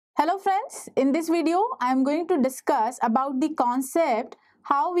Hello friends, in this video I am going to discuss about the concept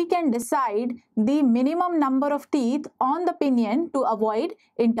how we can decide the minimum number of teeth on the pinion to avoid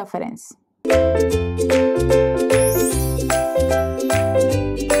interference.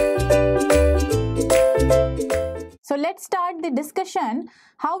 So let's start the discussion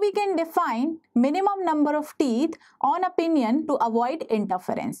how we can define minimum number of teeth on a pinion to avoid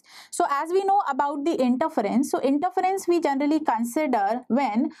interference. So as we know about the interference, so interference we generally consider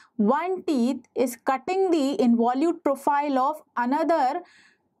when one teeth is cutting the involute profile of another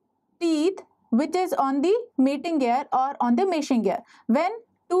teeth which is on the mating gear or on the meshing gear. When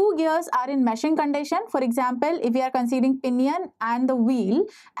two gears are in meshing condition, for example, if we are considering pinion and the wheel,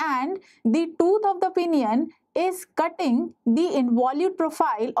 and the tooth of the pinion is cutting the involute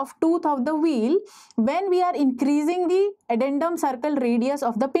profile of tooth of the wheel when we are increasing the addendum circle radius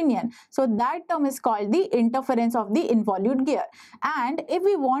of the pinion. So that term is called the interference of the involute gear. And if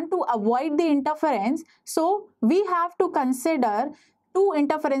we want to avoid the interference, so we have to consider two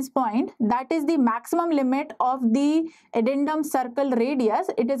interference point, that is the maximum limit of the addendum circle radius.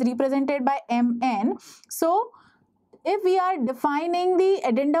 It is represented by mn. So if we are defining the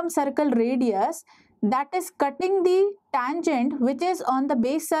addendum circle radius that is cutting the tangent which is on the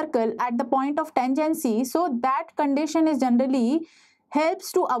base circle at the point of tangency, so that condition is generally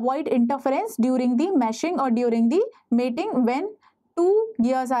helps to avoid interference during the meshing or during the mating when two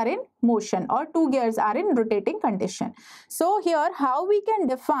gears are in motion or two gears are in rotating condition. So here how we can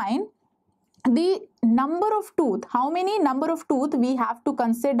define the number of tooth, how many number of tooth we have to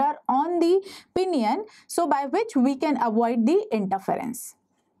consider on the pinion, so by which we can avoid the interference.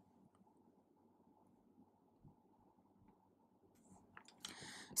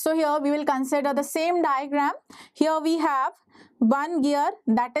 So here we will consider the same diagram. Here we have one gear,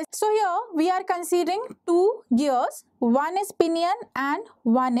 that is, so here we are considering two gears. One is pinion and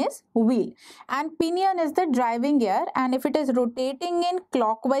one is wheel, and pinion is the driving gear, and if it is rotating in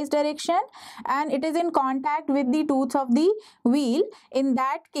clockwise direction and it is in contact with the tooth of the wheel, in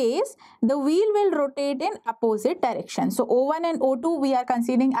that case the wheel will rotate in opposite direction. So O1 and O2 we are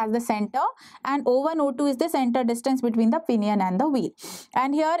considering as the center, and O1 O2 is the center distance between the pinion and the wheel.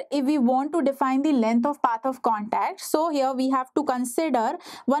 And here if we want to define the length of path of contact, so here we have to consider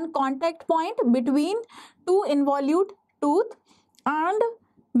one contact point between two involute tooth, and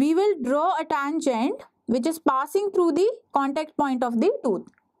we will draw a tangent which is passing through the contact point of the tooth.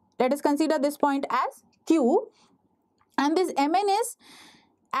 Let us consider this point as Q, and this Mn is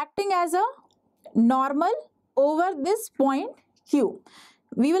acting as a normal over this point Q.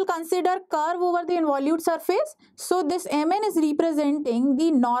 We will consider curve over the involute surface. So this Mn is representing the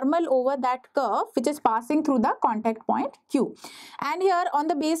normal over that curve which is passing through the contact point Q. And here on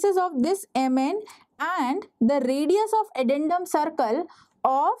the basis of this Mn and the radius of addendum circle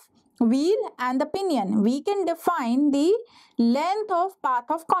of wheel and the pinion, we can define the length of path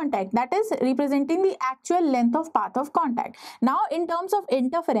of contact, that is representing the actual length of path of contact. Now in terms of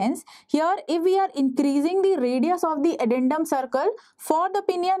interference, here if we are increasing the radius of the addendum circle for the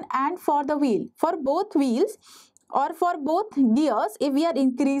pinion and for the wheel, for both wheels or for both gears, if we are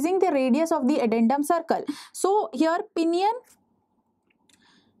increasing the radius of the addendum circle, so here pinion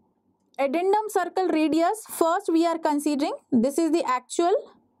addendum circle radius, first we are considering this is the actual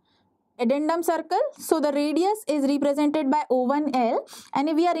addendum circle, so the radius is represented by O1L, and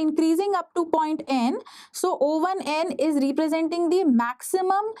if we are increasing up to point N, so O1N is representing the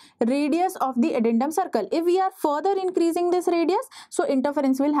maximum radius of the addendum circle. If we are further increasing this radius, so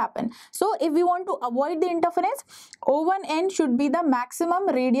interference will happen. So if we want to avoid the interference, O1N should be the maximum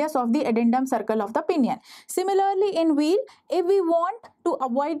radius of the addendum circle of the pinion. Similarly in wheel, if we want to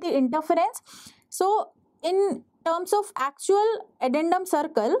avoid the interference, so in terms of actual addendum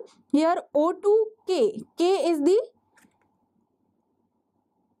circle, here O2K, K is the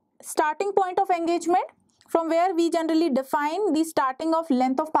starting point of engagement from where we generally define the starting of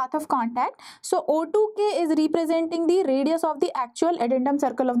length of path of contact. So O2K is representing the radius of the actual addendum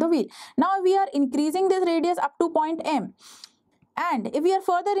circle of the wheel. Now we are increasing this radius up to point M, and if we are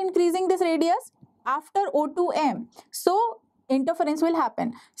further increasing this radius after O2M, so interference will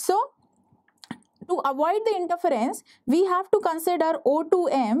happen. So to avoid the interference, we have to consider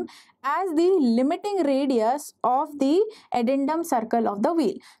O2M as the limiting radius of the addendum circle of the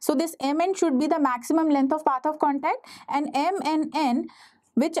wheel. So this Mn should be the maximum length of path of contact, and M and N,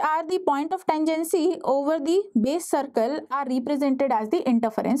 which are the point of tangency over the base circle, are represented as the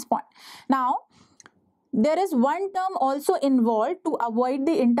interference point. Now there is one term also involved to avoid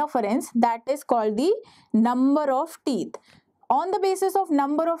the interference, that is called the number of teeth On the basis of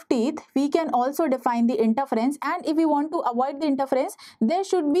number of teeth, we can also define the interference, and if we want to avoid the interference, there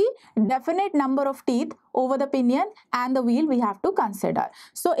should be definite number of teeth over the pinion and the wheel we have to consider.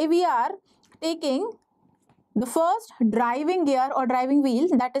 So if we are taking the first driving gear or driving wheel,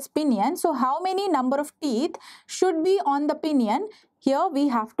 that is pinion, so how many number of teeth should be on the pinion? Here we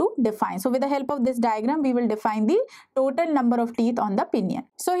have to define. So with the help of this diagram, we will define the total number of teeth on the pinion.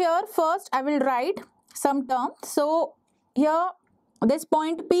 So here first I will write some terms. So here this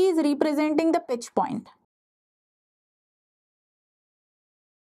point P is representing the pitch point.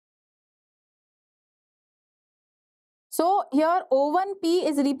 So here O1P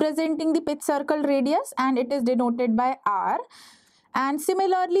is representing the pitch circle radius and it is denoted by R. And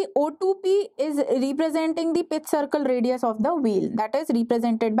similarly O2P is representing the pitch circle radius of the wheel, that is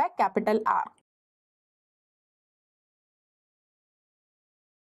represented by capital R.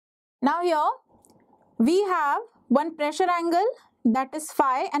 Now here we have one pressure angle, that is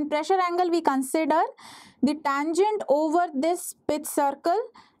phi, and pressure angle we consider the tangent over this pitch circle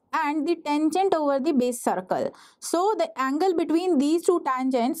and the tangent over the base circle. So the angle between these two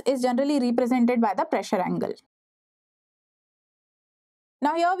tangents is generally represented by the pressure angle.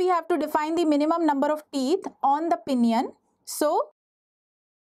 Now here we have to define the minimum number of teeth on the pinion. So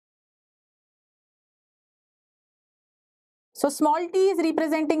small t is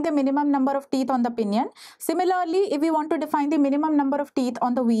representing the minimum number of teeth on the pinion. Similarly, if we want to define the minimum number of teeth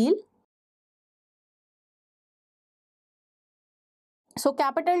on the wheel, so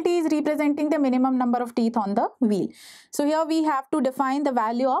capital T is representing the minimum number of teeth on the wheel. So here we have to define the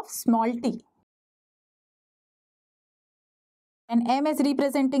value of small t. And M is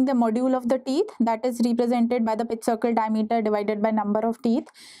representing the module of the teeth, that is represented by the pitch circle diameter divided by number of teeth.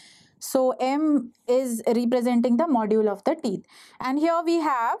 So M is representing the module of the teeth. And here we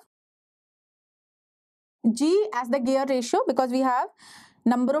have G as the gear ratio because we have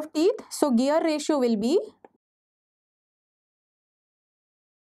number of teeth. So gear ratio will be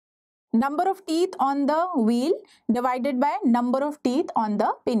number of teeth on the wheel divided by number of teeth on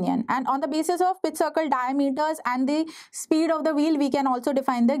the pinion. And on the basis of pitch circle diameters and the speed of the wheel, we can also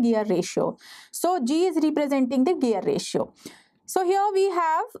define the gear ratio. So G is representing the gear ratio. So here we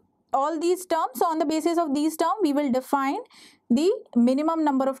have all these terms. So on the basis of these terms, we will define the minimum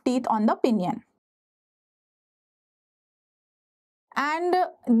number of teeth on the pinion. And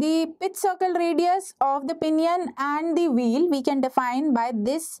the pitch circle radius of the pinion and the wheel we can define by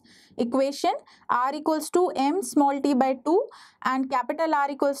this equation. R equals to M small t by 2 and capital R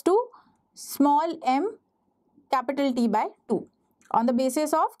equals to small m capital T by 2. On the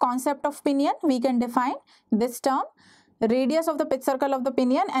basis of concept of pinion, we can define this term, radius of the pitch circle of the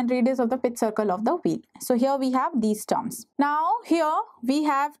pinion and radius of the pitch circle of the wheel. So here we have these terms. Now here we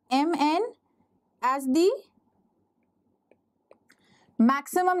have Mn as the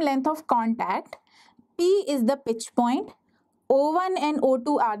maximum length of contact, P is the pitch point, O1 and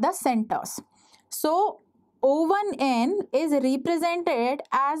O2 are the centers. So O1N is represented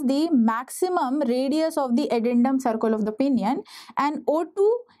as the maximum radius of the addendum circle of the pinion and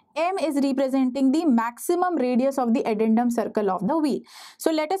O2M is representing the maximum radius of the addendum circle of the wheel.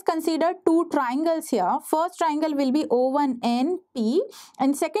 So let us consider two triangles here. First triangle will be O1NP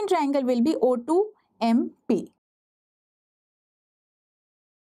and second triangle will be O2MP.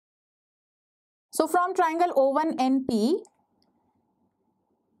 So from triangle O1NP,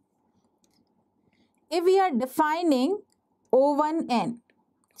 if we are defining O1N,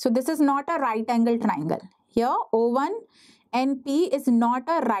 so this is not a right angle triangle. Here O1NP is not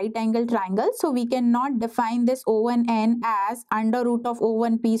a right angle triangle. So we cannot define this O1N as under root of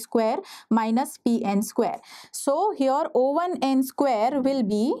O1P square minus PN square. So here O1N square will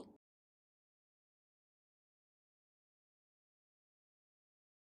be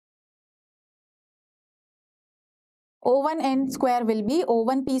O1N square will be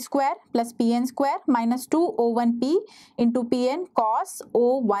O1P square plus PN square minus 2 O1P into PN cos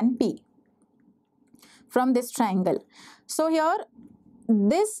O1P from this triangle. So here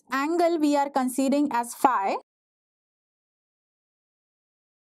this angle we are considering as phi.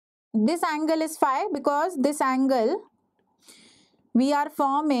 This angle is phi because this angle we are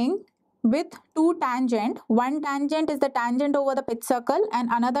forming with two tangent. One tangent is the tangent over the pitch circle and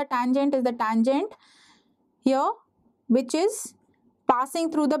another tangent is the tangent here which is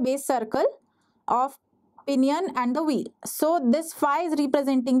passing through the base circle of pinion and the wheel. So this phi is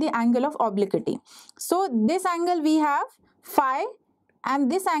representing the angle of obliquity. So this angle we have phi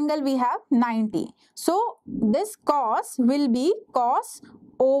and this angle we have 90. So this cos will be cos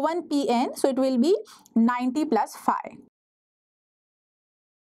O1PN. So it will be 90 plus phi.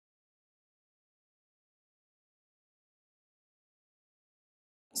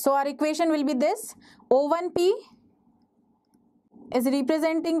 So our equation will be this. O1P is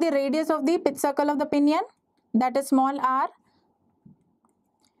representing the radius of the pitch circle of the pinion, that is small r.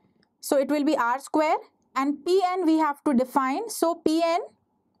 So it will be r square, and Pn we have to define. So Pn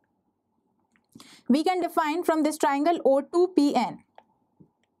we can define from this triangle O2Pn.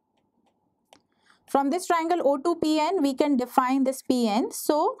 From this triangle O2Pn we can define this Pn.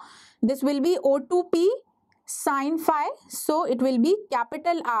 So this will be O2P sin phi. So it will be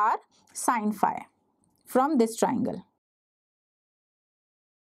capital R sin phi from this triangle.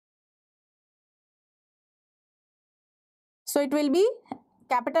 So it will be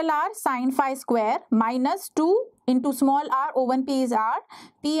capital R sin phi square minus 2 into small r. O1P is r,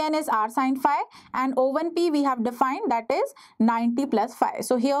 Pn is r sin phi, and O1P we have defined, that is 90 plus phi.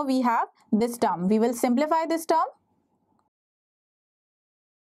 So here we have this term. We will simplify this term.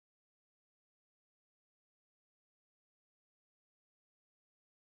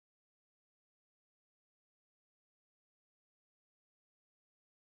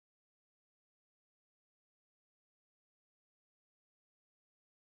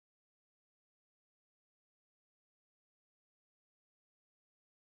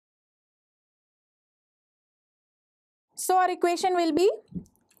 So our equation will be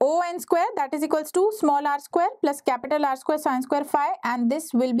ON square, that is equals to small r square plus capital R square sin square phi, and this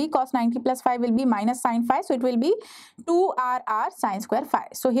will be cos 90 plus phi will be minus sin phi. So it will be 2RR sin square phi.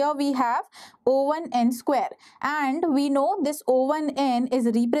 So here we have O1N square, and we know this O1N is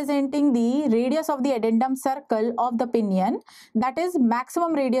representing the radius of the addendum circle of the pinion, that is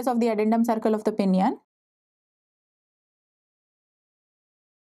maximum radius of the addendum circle of the pinion.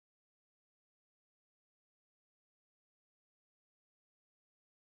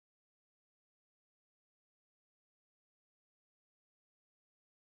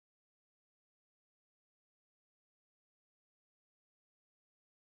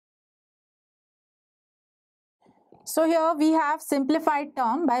 So here we have simplified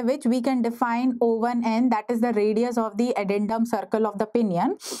term by which we can define O1N, that is the radius of the addendum circle of the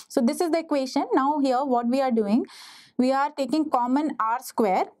pinion. So this is the equation. Now here what we are doing, we are taking common r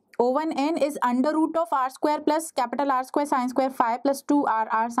square. O1N is under root of r square plus capital R square sin square phi plus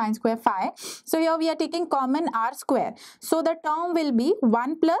 2RR sin square phi. So here we are taking common r square. So the term will be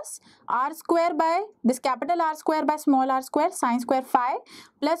 1 plus r square by this capital R square by small r square sin square phi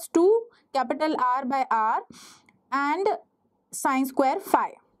plus 2 capital R by r and sin square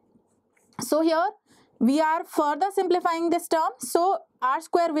phi. So here we are further simplifying this term. So r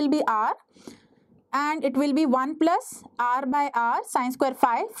square will be r, and it will be 1 plus r by r sin square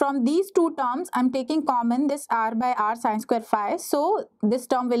phi. From these two terms I am taking common this r by r sin square phi. So this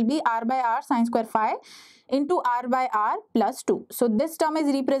term will be r by r sin square phi into r by r plus 2. So this term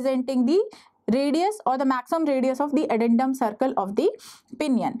is representing the radius or the maximum radius of the addendum circle of the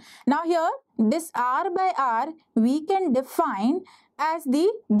pinion. Now here this r by r we can define as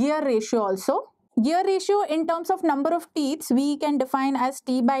the gear ratio also. Gear ratio in terms of number of teeth we can define as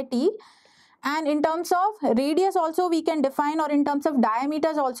t by t, and in terms of radius also we can define, or in terms of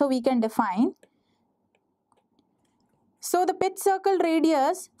diameters also we can define. So the pitch circle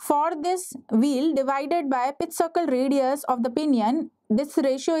radius for this wheel divided by pitch circle radius of the pinion, this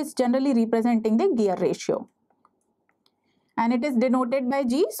ratio is generally representing the gear ratio, and it is denoted by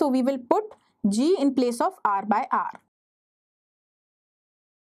G. So we will put G in place of R by R.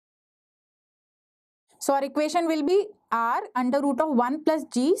 So our equation will be R under root of 1 plus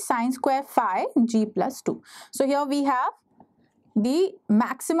G sin square phi G plus 2. So here we have the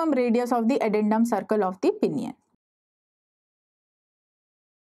maximum radius of the addendum circle of the pinion.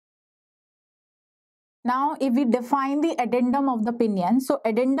 Now if we define the addendum of the pinion, so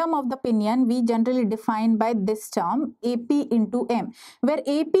addendum of the pinion we generally define by this term AP into M, where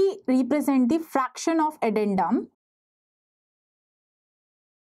AP represent the fraction of addendum.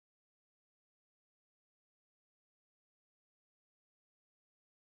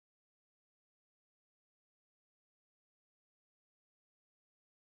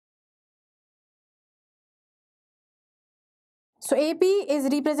 So AP is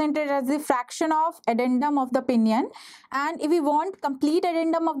represented as the fraction of addendum of the pinion, and if we want complete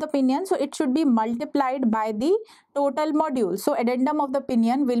addendum of the pinion, so it should be multiplied by the total module. So addendum of the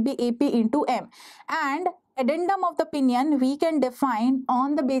pinion will be AP into M, and addendum of the pinion we can define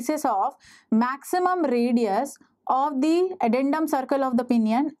on the basis of maximum radius of the addendum circle of the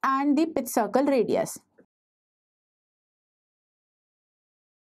pinion and the pitch circle radius.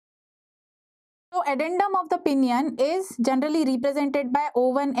 So addendum of the pinion is generally represented by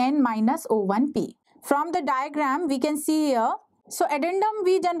O1N minus O1P. From the diagram we can see here, so addendum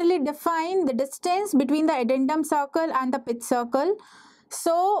we generally define the distance between the addendum circle and the pitch circle.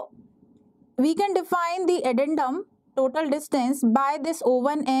 So we can define the addendum total distance by this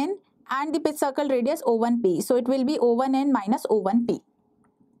O1n and the pitch circle radius O1p. So it will be O1n minus O1p.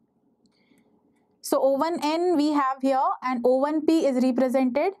 So O1n we have here and O1p is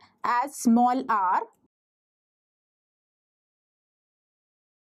represented as small r.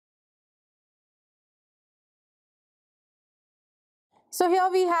 So here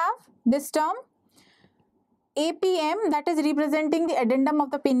we have this term APM, that is representing the addendum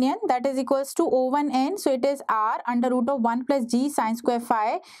of the pinion, that is equals to O1n. So it is r under root of 1 plus g sine square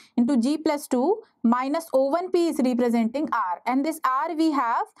phi into g plus 2 minus O1p is representing r. And this r we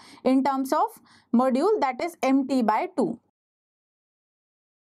have in terms of module, that is mt by 2.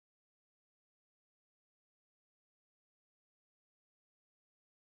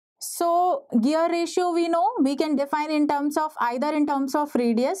 So gear ratio we know we can define in terms of either in terms of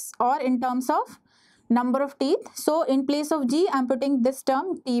radius or in terms of number of teeth. So in place of g, I'm putting this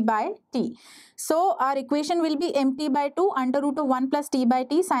term t by t. So our equation will be mt by 2 under root of 1 plus t by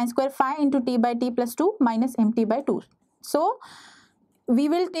t sine square phi into t by t plus 2 minus mt by 2. So we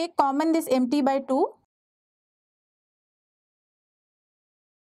will take common this mt by 2.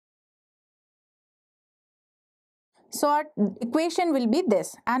 So our equation will be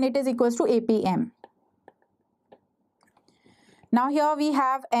this and it is equals to APM. Now here we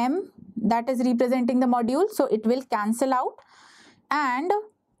have m, that is representing the module, so it will cancel out, and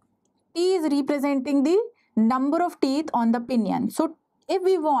t is representing the number of teeth on the pinion. So if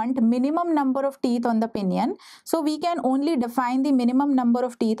we want minimum number of teeth on the pinion, so we can only define the minimum number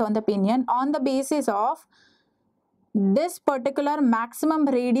of teeth on the pinion on the basis of this particular maximum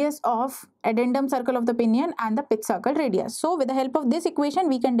radius of addendum circle of the pinion and the pitch circle radius. So with the help of this equation,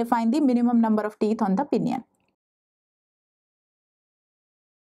 we can define the minimum number of teeth on the pinion.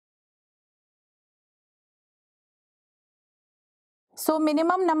 So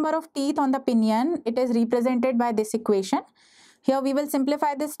minimum number of teeth on the pinion, it is represented by this equation. Here we will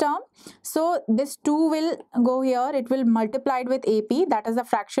simplify this term. So this 2 will go here, it will multiplied with AP, that is the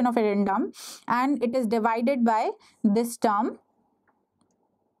fraction of addendum, and it is divided by this term.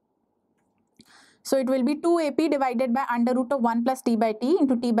 So it will be 2AP divided by under root of 1 plus t by t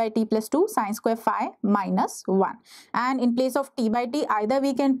into t by t plus 2 sine square phi minus 1. And in place of t by t, either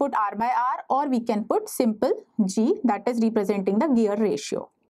we can put r by r or we can put simple g, that is representing the gear ratio.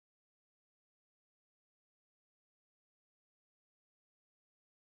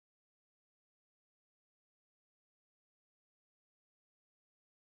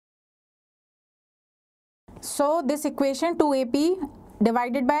 So this equation 2AP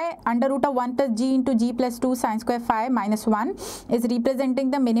divided by under root of 1 plus g into g plus 2 sine square phi minus 1 is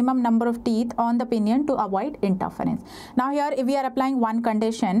representing the minimum number of teeth on the pinion to avoid interference. Now here if we are applying one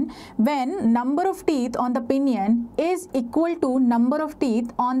condition, when number of teeth on the pinion is equal to number of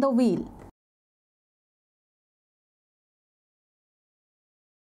teeth on the wheel.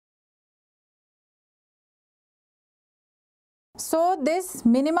 So this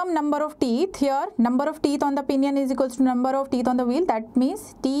minimum number of teeth here, number of teeth on the pinion is equals to number of teeth on the wheel. That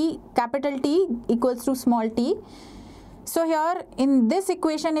means T, capital T equals to small t. So here in this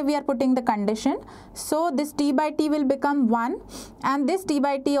equation, if we are putting the condition, so this t by t will become 1 and this t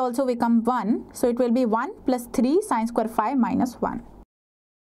by t also become 1. So it will be 1 plus 3 sine square phi minus 1.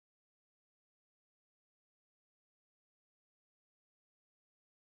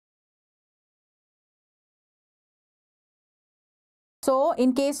 So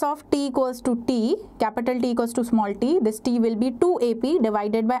in case of t equals to t, capital T equals to small t, this t will be 2AP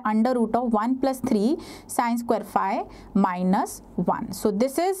divided by under root of 1 plus 3 sine square phi minus 1. So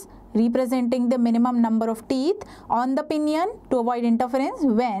this is representing the minimum number of teeth on the pinion to avoid interference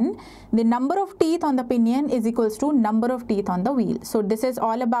when the number of teeth on the pinion is equals to number of teeth on the wheel. So this is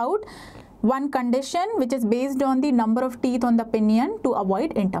all about one condition which is based on the number of teeth on the pinion to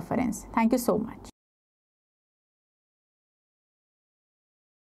avoid interference. Thank you so much.